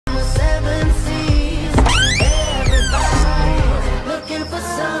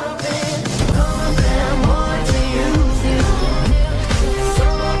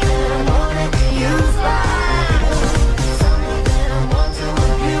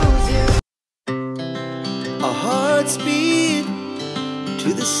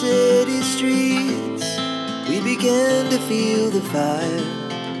the city streets, we began to feel the fire.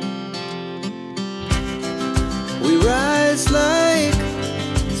 We rise like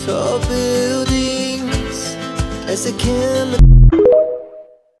tall buildings as the camera.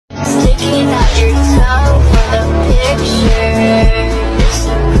 Sticking out your tongue for the picture. You're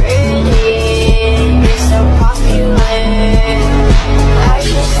so pretty, you're so popular. I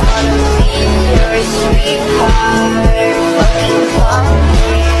just wanna be your sweetheart. Fucking come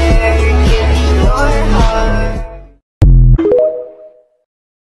here, give me your heart.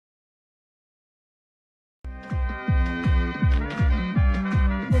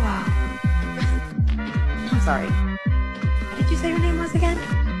 Wow. I'm sorry. What did you say your name was again?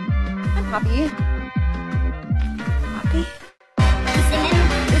 I'm Poppy. Poppy?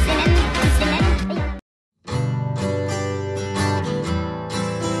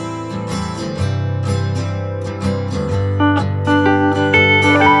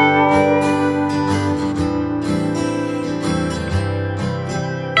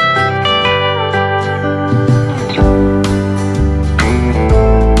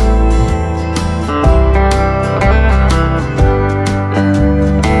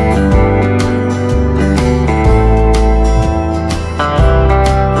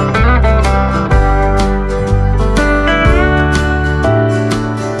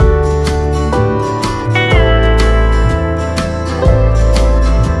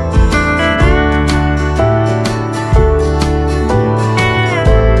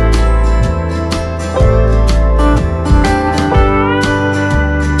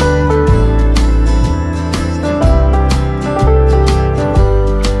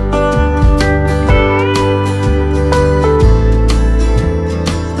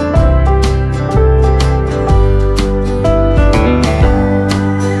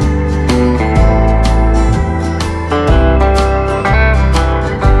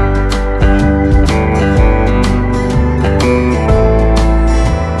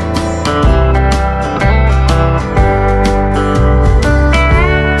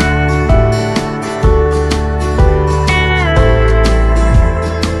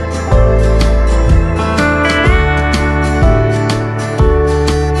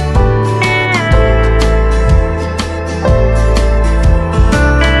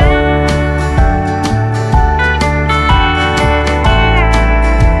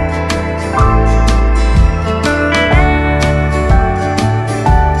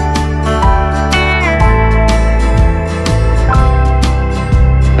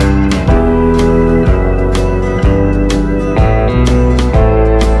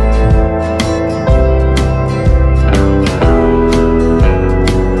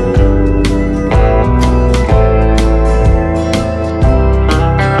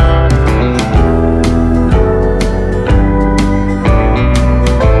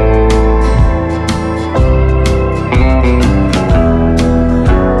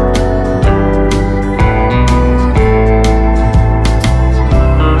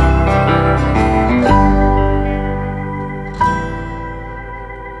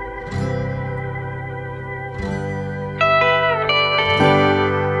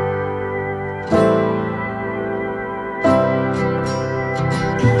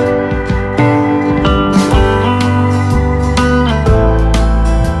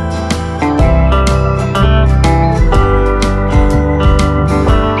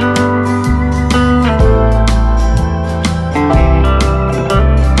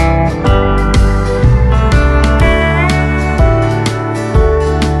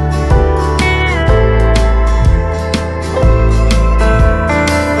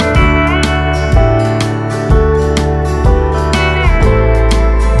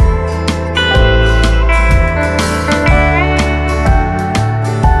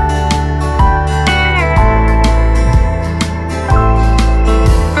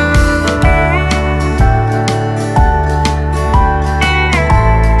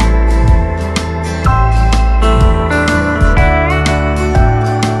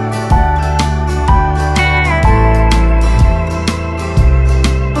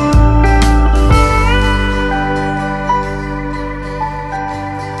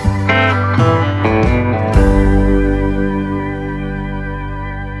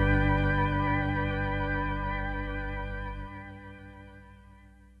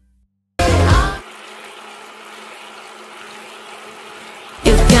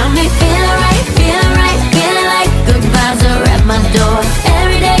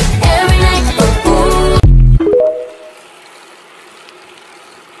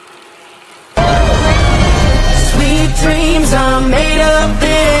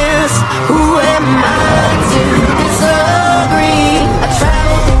 Who am I to disagree? I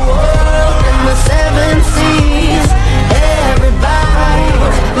travel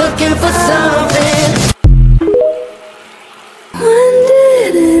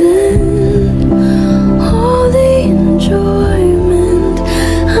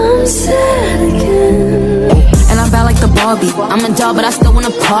Barbie. I'm a doll, but I still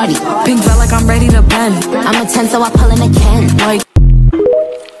wanna party. Pink felt like I'm ready to bend. I'm a 10, so I pull in a Ken. Like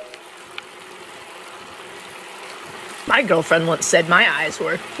my girlfriend once said my eyes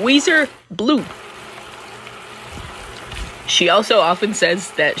were Weezer blue. She also often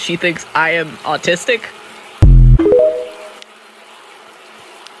says that she thinks I am autistic.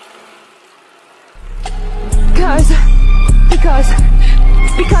 Because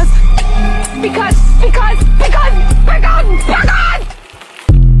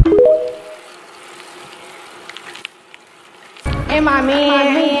And my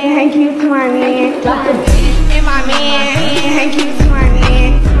man, thank you to my man. And my man, thank you to my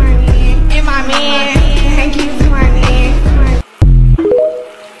man. And my man, thank you to my man.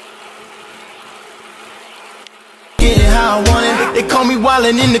 Get it how I want it. They call me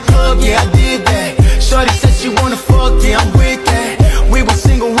wildin' in the club, yeah, I did that. Shorty said she wanna fuck, yeah, I'm with that. We were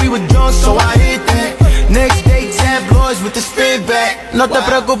single, we were drunk, so I hit that. Next day, tabloids with the spit back. No te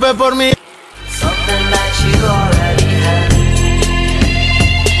preocupes por mí. Something that you already have.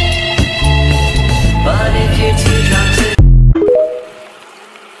 But if you're too drunk to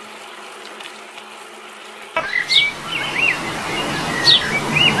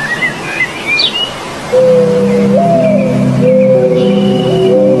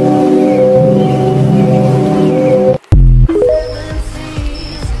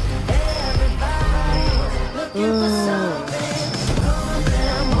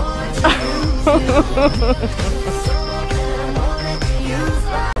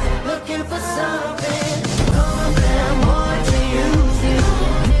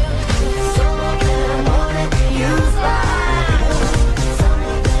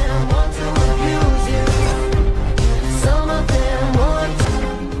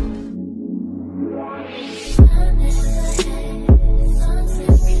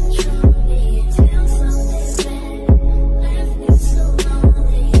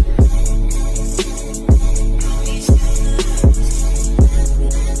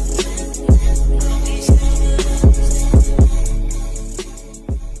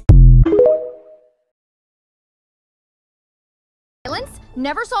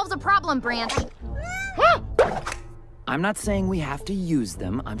never solves a problem, Branch. I'm not saying we have to use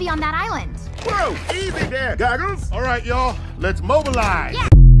them. Be on that island. Whoa, easy there, Goggles. All right, y'all, let's mobilize. Yeah.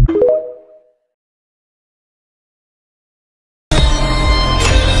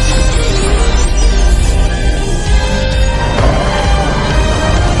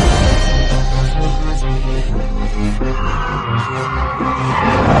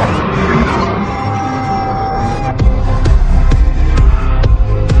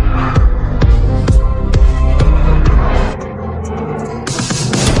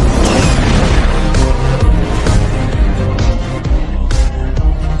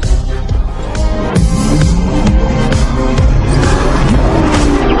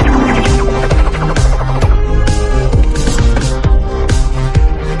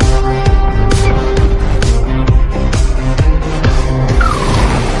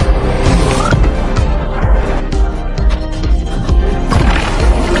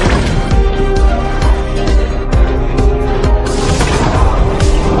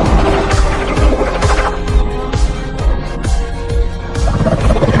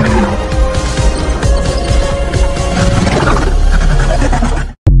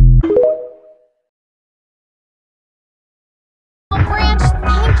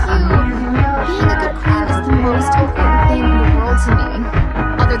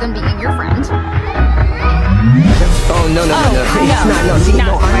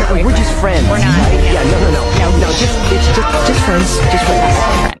 We're just friends. We're not. Yeah, no. Just friends. Just friends.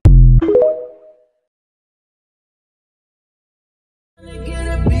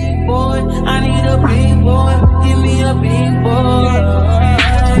 I need a big boy. Give me a big boy.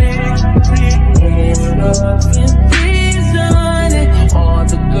 All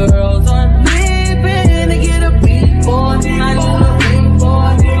the girls are leaving to get a big boy. I want a big boy.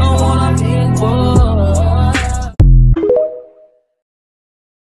 I want a big boy.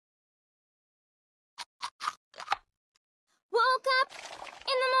 Woke up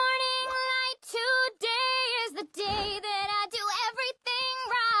in the morning light. Today is the day that I do everything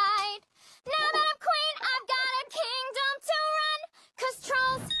right. Now that I'm queen, I've got a kingdom to run. 'Cause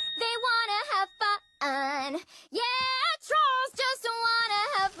trolls, they wanna have fun. Yeah, trolls just wanna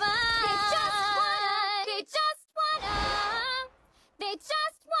have fun.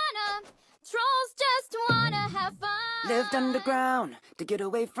 Trolls just wanna have fun. Lived underground to get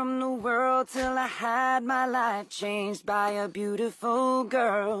away from the world till I had my life changed by a beautiful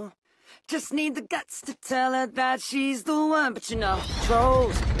girl. Just need the guts to tell her that she's the one. But you know,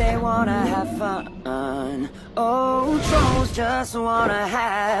 trolls, they wanna have fun. Oh, trolls just wanna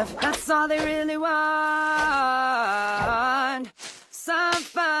have. That's all they really want. Some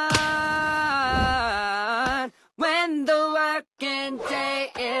fun. When the working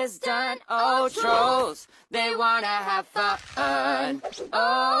day is done. Oh, trolls, they wanna have fun.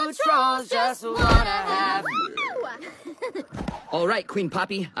 Oh, trolls just wanna have. All right, Queen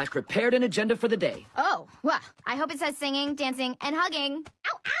Poppy, I've prepared an agenda for the day. Oh, well, I hope it says singing, dancing, and hugging.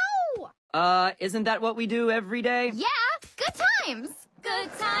 Ow, ow! Isn't that what we do every day? Yeah, good times.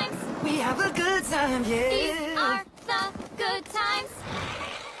 Good times. We have a good time, yeah. These are the good times.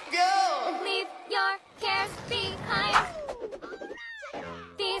 Go! Leave your cares behind.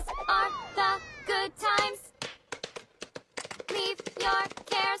 These are the good times. Leave your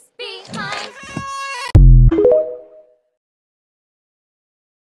cares behind.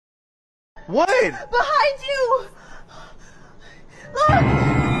 What? Behind you! Look!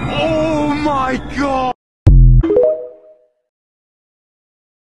 Oh my god!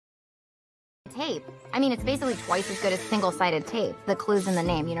 Tape. I mean, it's basically twice as good as single-sided tape. The clue's in the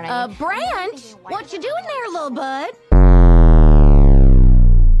name, you know what I mean? Branch? What you doing there, little bud?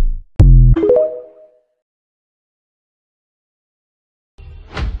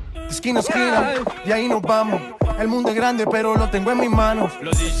 Esquina a esquina, y ahí nos vamos. El mundo es grande, pero lo tengo en mis manos.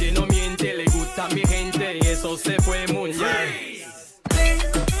 Los DJ no mienten, le gusta a mi gente y eso se fue muy bien.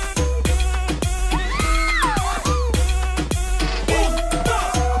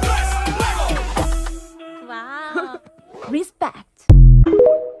 Wow. Respect.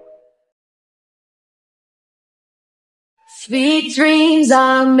 Sweet dreams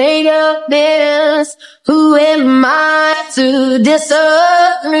are made of this. Who am I to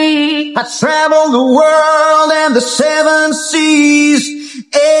disagree? I travel the world and the 7 seas.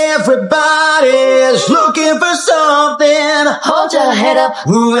 Everybody's looking for something. Hold your head up,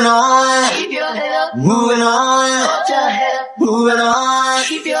 Moving on, keep your head up, moving on, hold your head up, moving on,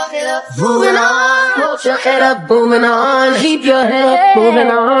 keep your head up, moving on. hold your head up, moving on, keep your head up, moving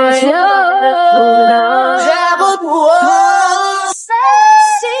on, moving on. Travel the world.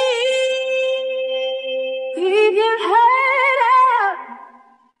 Keep your head up.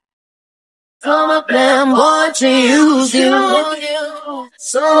 Some of them want to use you.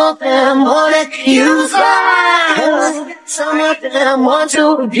 Some of them want to use you. Some of them want to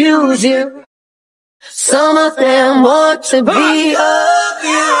abuse you. Some of them want to be of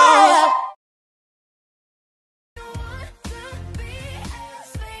you.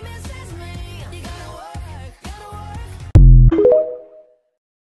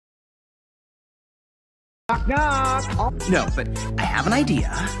 No, but I have an idea.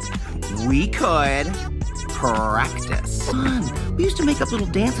 We could practice. Fun. We used to make up little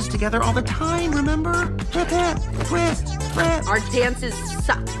dances together all the time, remember? Hip hip, twist, flip. Our dances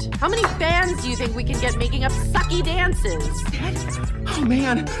sucked. How many fans do you think we can get making up sucky dances? Oh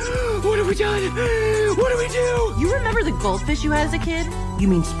man, what have we done? What do we do? You remember the goldfish you had as a kid? You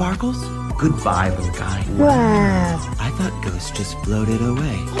mean Sparkles? Goodbye, little guy. Wow. I thought Ghost just floated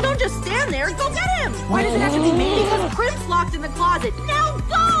away. Well, don't just stand there. Go get him. Why does it have to be me? Because Crimp's locked in the closet. Now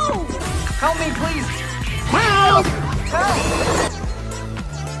go! Help me, please. Help!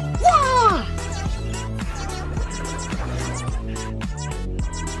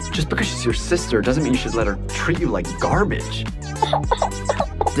 Just because she's your sister doesn't mean you should let her treat you like garbage.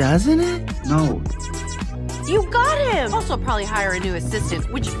 Doesn't it? No. You got him! Also probably hire a new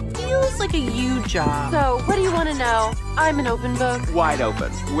assistant, which feels like a you job. So, what do you want to know? I'm an open book. Wide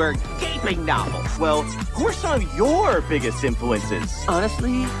open. We're gaping novels. Well, who are some of your biggest influences?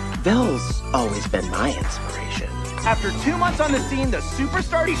 Honestly, Belle's always been my inspiration. After 2 months on the scene, the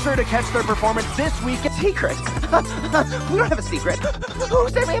superstar is sure to catch their performance this week. Secret? We don't have a secret. Who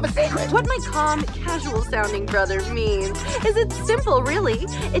said we have a secret? What my calm, casual-sounding brother means is it's simple, really.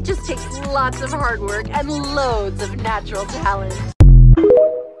 It just takes lots of hard work and loads of natural talent.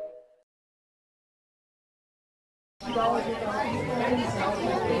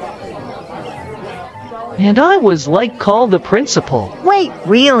 And I was like, call the principal. Wait,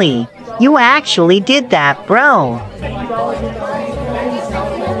 really? You actually did that, bro.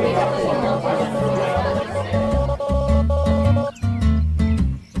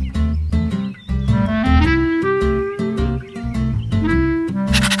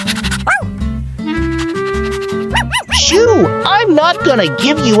 Shoo! I'm not gonna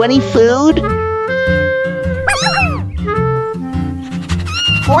give you any food.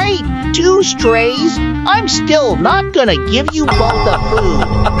 Great, 2 strays. I'm still not gonna give you both the food.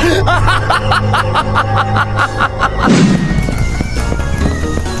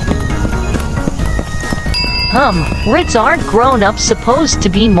 Ritz aren't grown-ups supposed to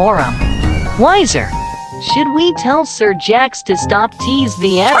be more, wiser. Should we tell Sir Jax to stop tease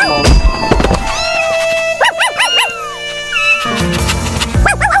the animals?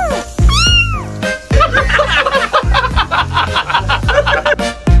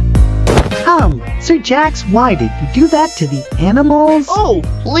 Sir Jax, why did you do that to the animals? Oh,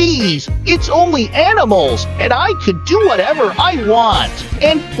 please. It's only animals, and I could do whatever I want.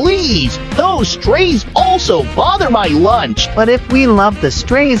 And please, those strays also bother my lunch. But if we love the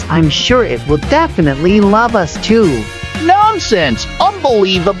strays, I'm sure it will definitely love us too. Nonsense.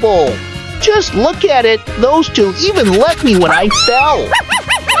 Unbelievable. Just look at it. Those two even left me when I fell.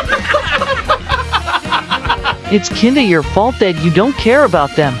 It's kinda your fault that you don't care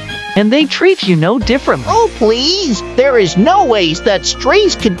about them. And they treat you no differently. Oh, please. There is no ways that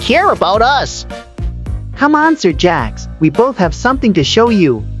strays could care about us. Come on, Sir Jax. We both have something to show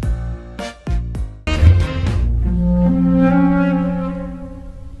you.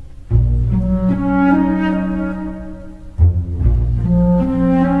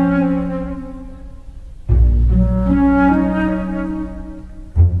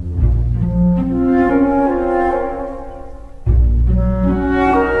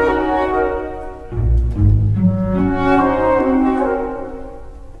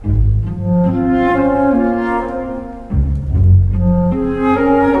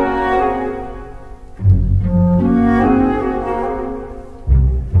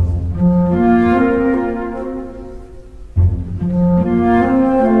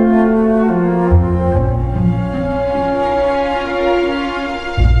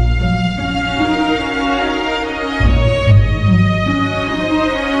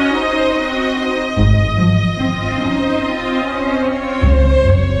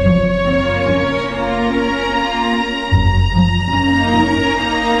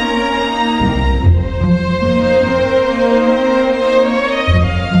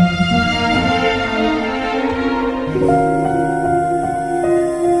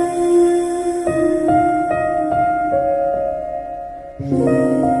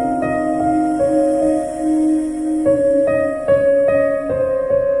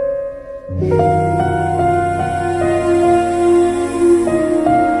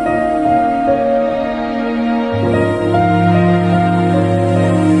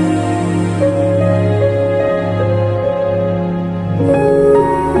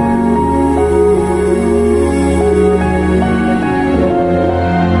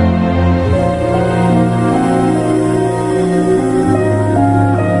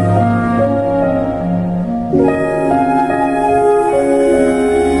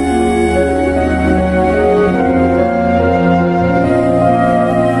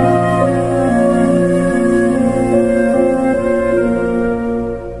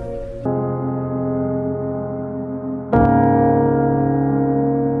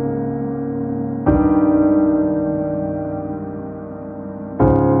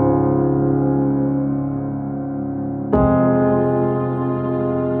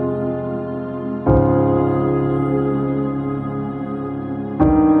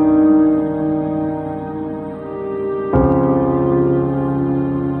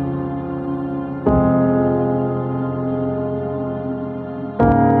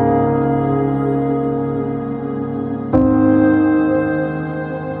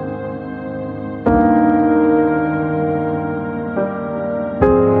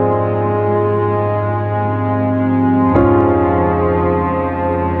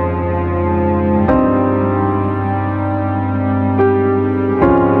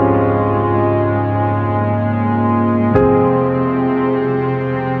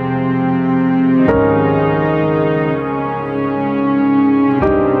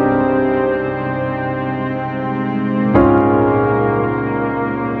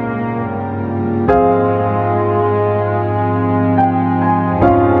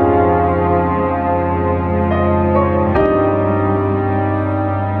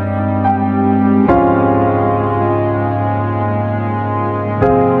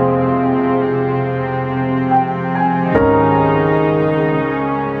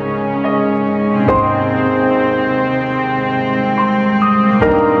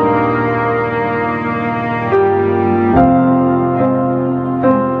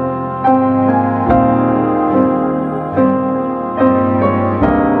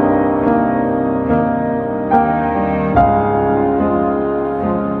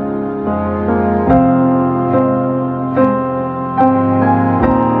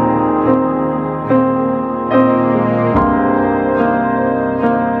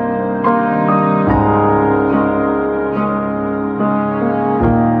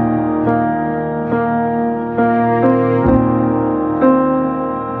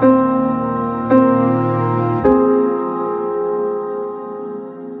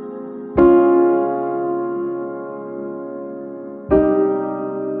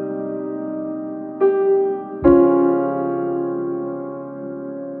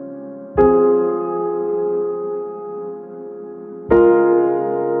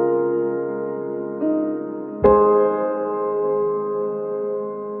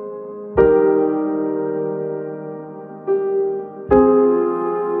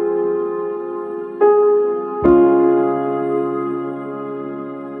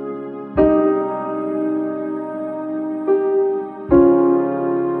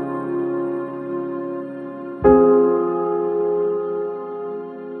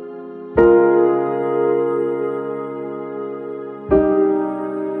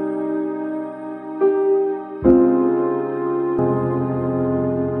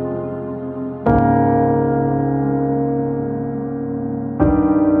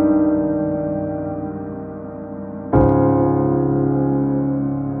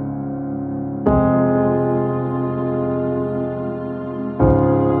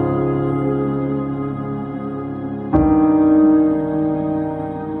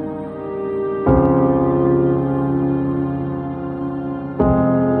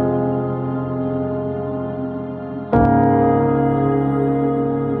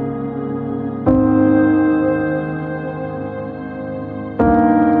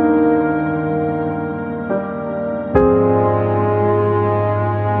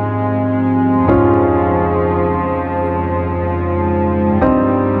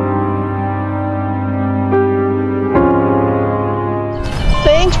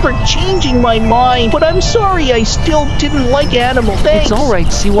 for changing my mind, but I'm sorry I still didn't like animal. Thanks. It's alright,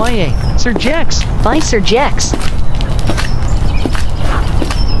 CYA. Sir Jax. Bye, Sir Jax.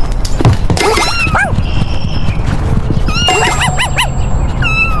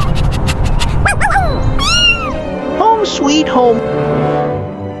 Home sweet home.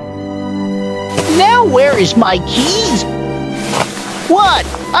 Now where is my keys? What?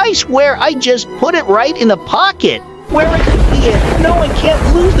 I swear I just put it right in the pocket. Where it could be it? No, I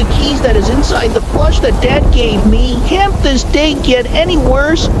can't lose the keys that is inside the plush that Dad gave me. Can't this day get any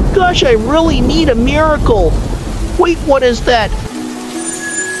worse? Gosh, I really need a miracle. Wait, what is that?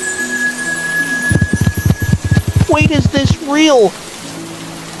 Wait, is this real?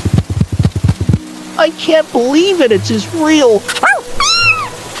 I can't believe it. It's real.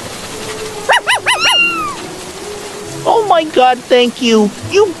 Oh my God, thank you.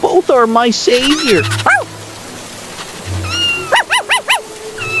 You both are my savior.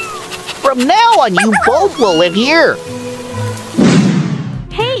 From now on, you both will live here.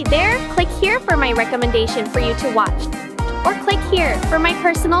 Hey there, click here for my recommendation for you to watch. Or click here for my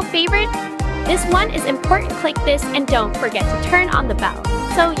personal favorite. This one is important. Click this and don't forget to turn on the bell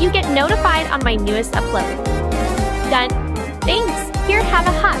so you get notified on my newest upload. Done. Thanks. Here, have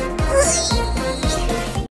a hug.